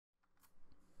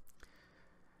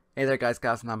Hey there guys,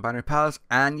 gals and non-binary pals,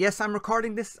 and yes, I'm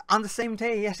recording this on the same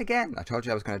day yet again. I told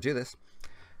you I was going to do this.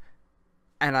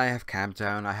 And I have calmed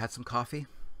down. I had some coffee.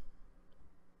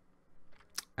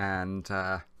 And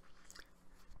I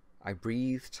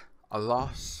breathed a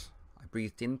lot. I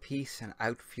breathed in peace and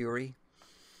out fury.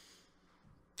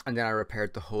 And then I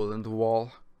repaired the hole in the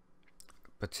wall.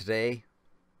 But today,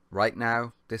 right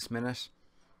now, this minute,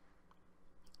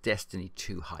 Destiny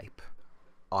 2 hype.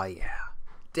 Oh yeah,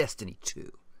 Destiny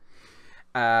 2.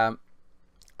 I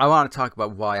want to talk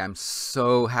about why I'm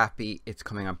so happy it's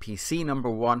coming on PC, number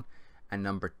one, and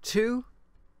number two,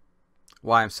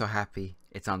 why I'm so happy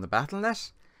it's on the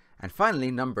Battle.net, and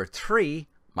finally, number three,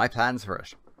 my plans for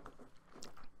it.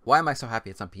 Why am I so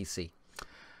happy it's on PC?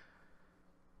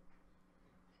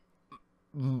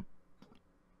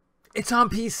 It's on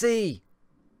PC!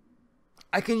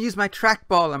 I can use my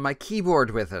trackball and my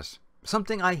keyboard with it.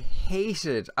 Something I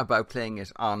hated about playing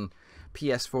it on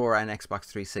PS4 and Xbox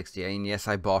 360, and yes,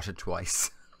 I bought it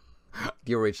twice.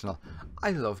 The original.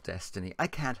 I love Destiny. I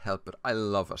can't help it. I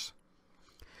love it.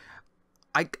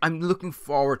 I'm looking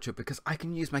forward to it because I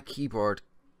can use my keyboard.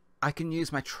 I can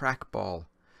use my trackball.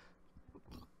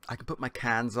 I can put my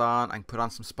cans on. I can put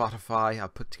on some Spotify. I'll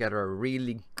put together a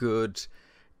really good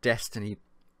Destiny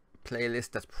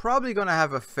playlist that's probably going to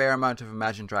have a fair amount of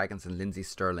Imagine Dragons and Lindsay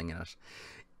Sterling in it.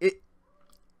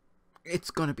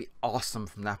 It's going to be awesome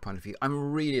from that point of view.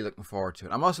 I'm really looking forward to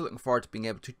it. I'm also looking forward to being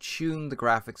able to tune the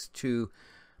graphics to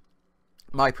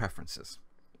my preferences.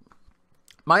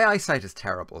 My eyesight is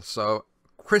terrible, so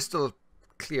crystal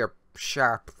clear,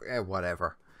 sharp,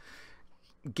 whatever.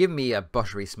 Give me a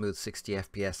buttery smooth 60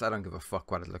 FPS. I don't give a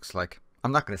fuck what it looks like.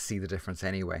 I'm not going to see the difference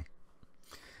anyway.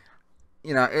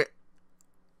 You know,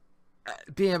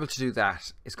 being able to do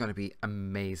that is going to be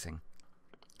amazing.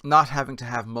 Not having to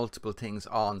have multiple things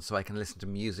on so I can listen to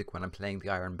music when I'm playing the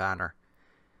Iron Banner.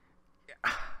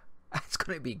 It's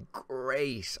going to be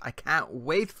great. I can't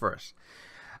wait for it.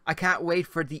 I can't wait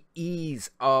for the ease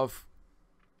of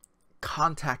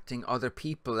contacting other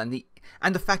people and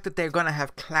the fact that they're going to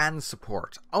have clan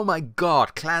support. Oh my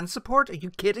god, clan support? Are you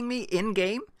kidding me? In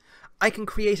game? I can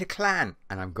create a clan,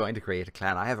 and I'm going to create a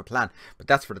clan. I have a plan, but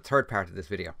that's for the third part of this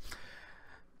video.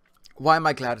 Why am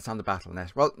I glad it's on the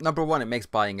Battle.net? Well, number one, it makes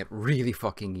buying it really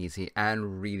fucking easy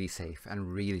and really safe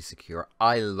and really secure.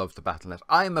 I love the Battle.net.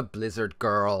 I'm a Blizzard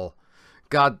girl.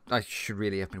 God, I should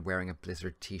really have been wearing a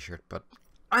Blizzard t-shirt, but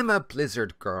I'm a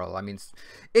Blizzard girl. I mean,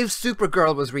 if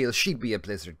Supergirl was real, she'd be a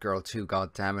Blizzard girl too,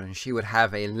 goddammit, and she would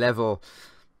have a level,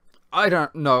 I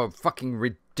don't know, fucking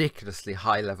ridiculously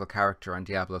high level character on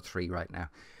Diablo 3 right now.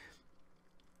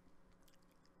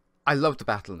 I love the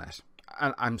Battle.net,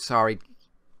 and I'm sorry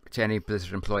to any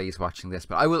Blizzard employees watching this,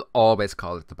 but I will always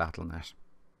call it the Battle.net.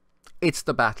 It's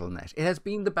the Battle.net. It has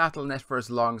been the Battle.net for as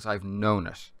long as I've known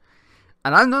it.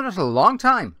 And I've known it a long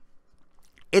time.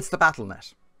 It's the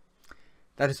Battle.net.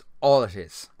 That is all it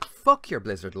is. Fuck your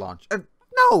Blizzard launch.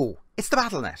 No! It's the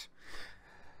Battle.net.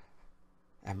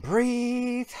 And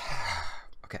breathe.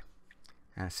 Okay.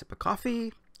 And a sip of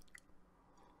coffee.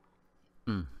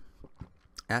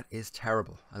 That is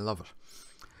terrible. I love it.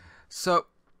 So,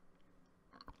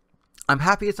 I'm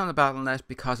happy it's on the Battle.net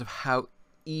because of how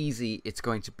easy it's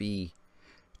going to be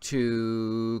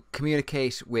to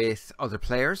communicate with other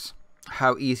players.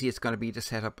 How easy it's going to be to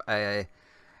set up a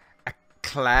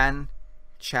clan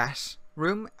chat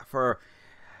room. For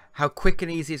how quick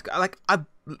and easy it's like I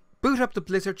boot up the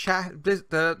Blizzard chat,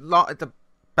 the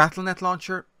Battle.net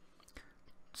launcher.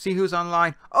 See who's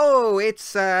online. Oh,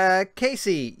 it's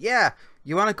Casey. Yeah,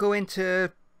 you want to go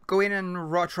in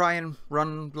and try and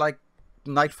run like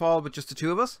Nightfall with just the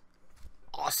two of us?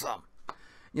 Awesome.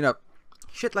 You know,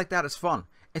 shit like that is fun.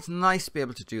 It's nice to be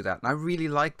able to do that, and I really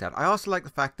like that. I also like the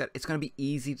fact that it's going to be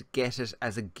easy to get it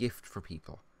as a gift for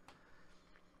people.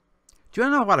 Do you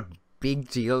want to know what a big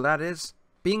deal that is?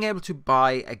 Being able to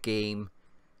buy a game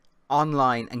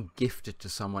online and gift it to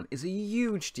someone is a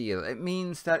huge deal. It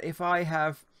means that if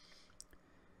I'm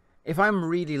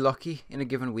really lucky in a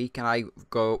given week and I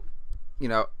go, you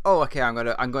know, oh, okay, I'm going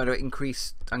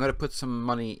to put some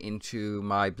money into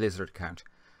my Blizzard account.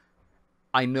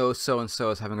 I know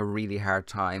so-and-so is having a really hard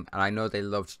time, and I know they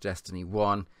loved Destiny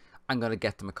 1. I'm going to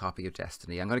get them a copy of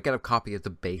Destiny. I'm going to get a copy of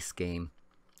the base game,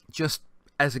 just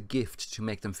as a gift to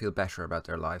make them feel better about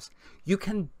their lives. You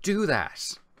can do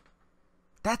that.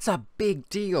 That's a big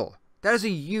deal. That is a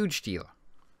huge deal.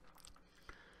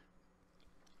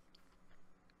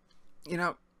 You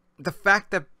know, the fact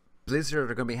that Blizzard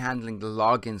are going to be handling the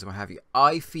logins and what have you,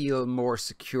 I feel more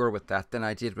secure with that than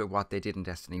I did with what they did in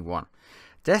Destiny 1.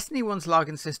 Destiny 1's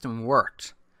login system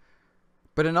worked,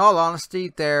 but in all honesty,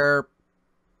 their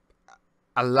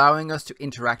allowing us to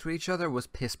interact with each other was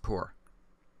piss poor.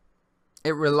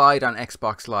 It relied on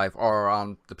Xbox Live or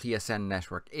on the PSN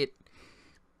network.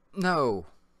 No.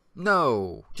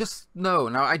 Just no.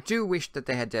 Now, I do wish that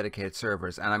they had dedicated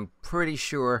servers, and I'm pretty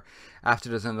sure after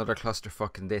there's another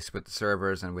clusterfuck in this with the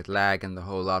servers and with lag and the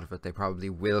whole lot of it, they probably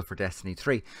will for Destiny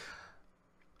 3.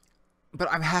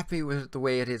 But I'm happy with the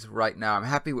way it is right now. I'm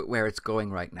happy with where it's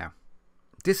going right now.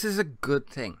 This is a good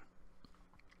thing.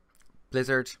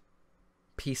 Blizzard,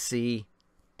 PC,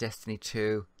 Destiny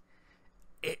 2.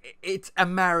 It's a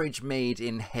marriage made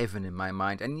in heaven in my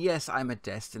mind. And yes, I'm a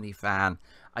Destiny fan.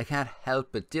 I can't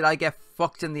help it. Did I get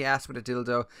fucked in the ass with a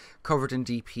dildo covered in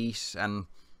deep heat and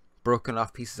broken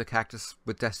off pieces of cactus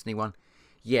with Destiny 1?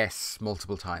 Yes,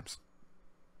 multiple times.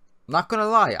 Not gonna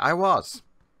lie, I was.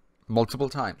 Multiple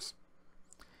times.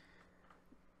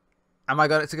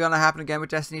 Is it gonna happen again with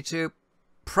Destiny 2?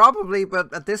 Probably,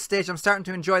 but at this stage I'm starting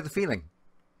to enjoy the feeling.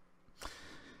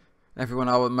 My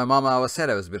mom always said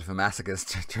I was a bit of a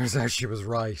masochist. Turns out she was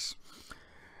right.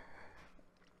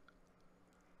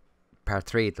 Part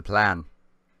 3, the plan.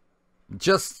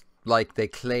 Just like they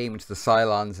claimed the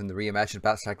Cylons in the reimagined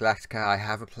Battlestar Galactica, I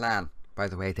have a plan. By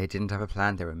the way, they didn't have a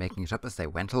plan. They were making it up as they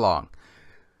went along.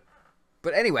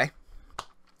 But anyway,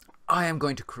 I am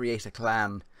going to create a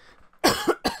clan.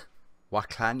 What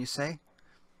clan, you say?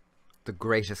 The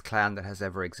greatest clan that has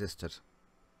ever existed.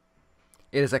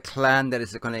 It is a clan that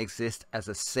is going to exist as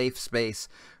a safe space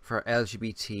for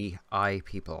LGBTI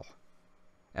people.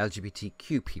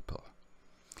 LGBTQ people.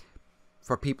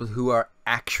 For people who are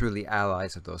actually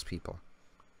allies of those people.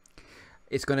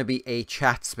 It's going to be a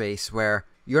chat space where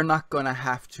you're not going to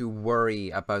have to worry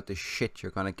about the shit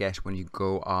you're going to get when you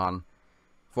go on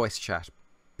voice chat.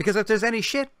 Because if there's any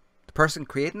shit, the person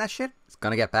creating that shit is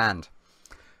going to get banned.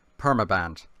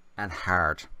 Permabanned. And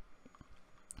hard.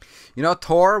 You know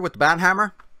Thor with the ban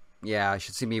hammer? Yeah, I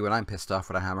should see me when I'm pissed off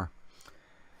with a hammer.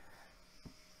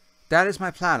 That is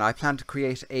my plan. I plan to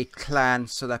create a clan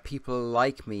so that people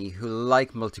like me, who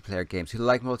like multiplayer games, who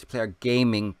like multiplayer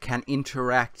gaming, can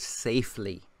interact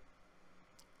safely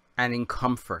and in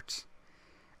comfort.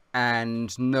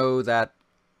 And know that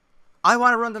I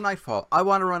want to run the Nightfall. I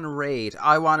want to run a raid.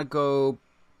 I want to go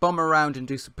bum around and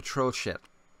do some patrol shit.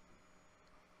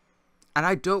 And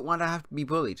I don't want to have to be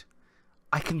bullied.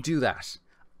 I can do that.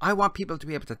 I want people to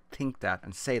be able to think that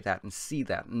and say that and see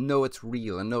that and know it's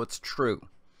real and know it's true.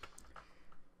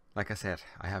 Like I said,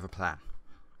 I have a plan.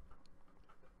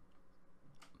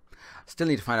 Still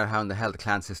need to find out how in the hell the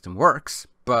clan system works,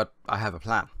 but I have a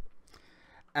plan.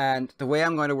 And the way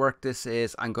I'm going to work this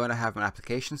is I'm going to have an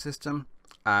application system.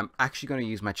 I'm actually going to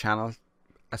use my channel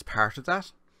as part of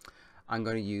that. I'm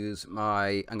going to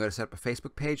set up a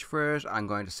Facebook page for it. I'm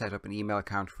going to set up an email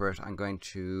account for it. I'm going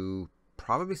to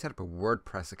probably set up a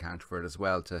WordPress account for it as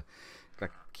well to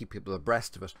keep people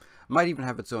abreast of it. I might even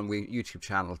have its own YouTube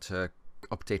channel to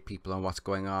update people on what's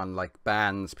going on, like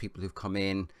bans, people who've come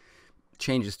in,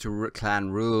 changes to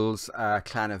clan rules,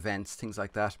 clan events, things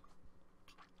like that.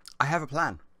 I have a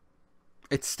plan.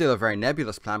 It's still a very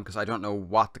nebulous plan because I don't know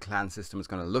what the clan system is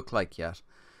going to look like yet.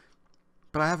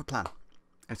 But I have a plan.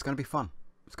 It's going to be fun.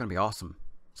 It's going to be awesome.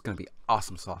 It's going to be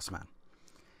awesome sauce, man.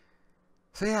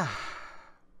 So yeah.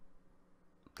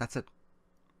 That's it.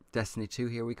 Destiny 2,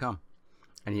 here we come.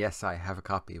 And yes, I have a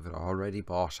copy of it already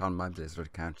bought on my Blizzard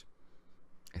account.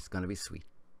 It's going to be sweet.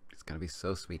 It's going to be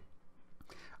so sweet.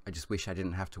 I just wish I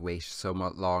didn't have to wait so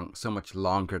much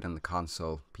longer than the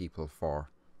console people for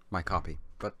my copy.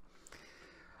 But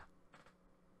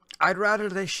I'd rather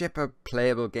they ship a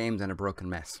playable game than a broken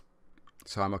mess.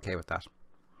 So I'm okay with that.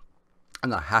 I'm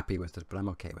not happy with it, but I'm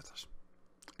okay with it.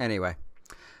 Anyway,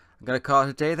 I'm going to call it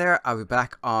a day there. I'll be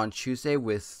back on Tuesday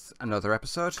with another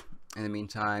episode. In the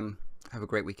meantime, have a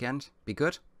great weekend. Be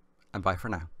good, and bye for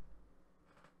now.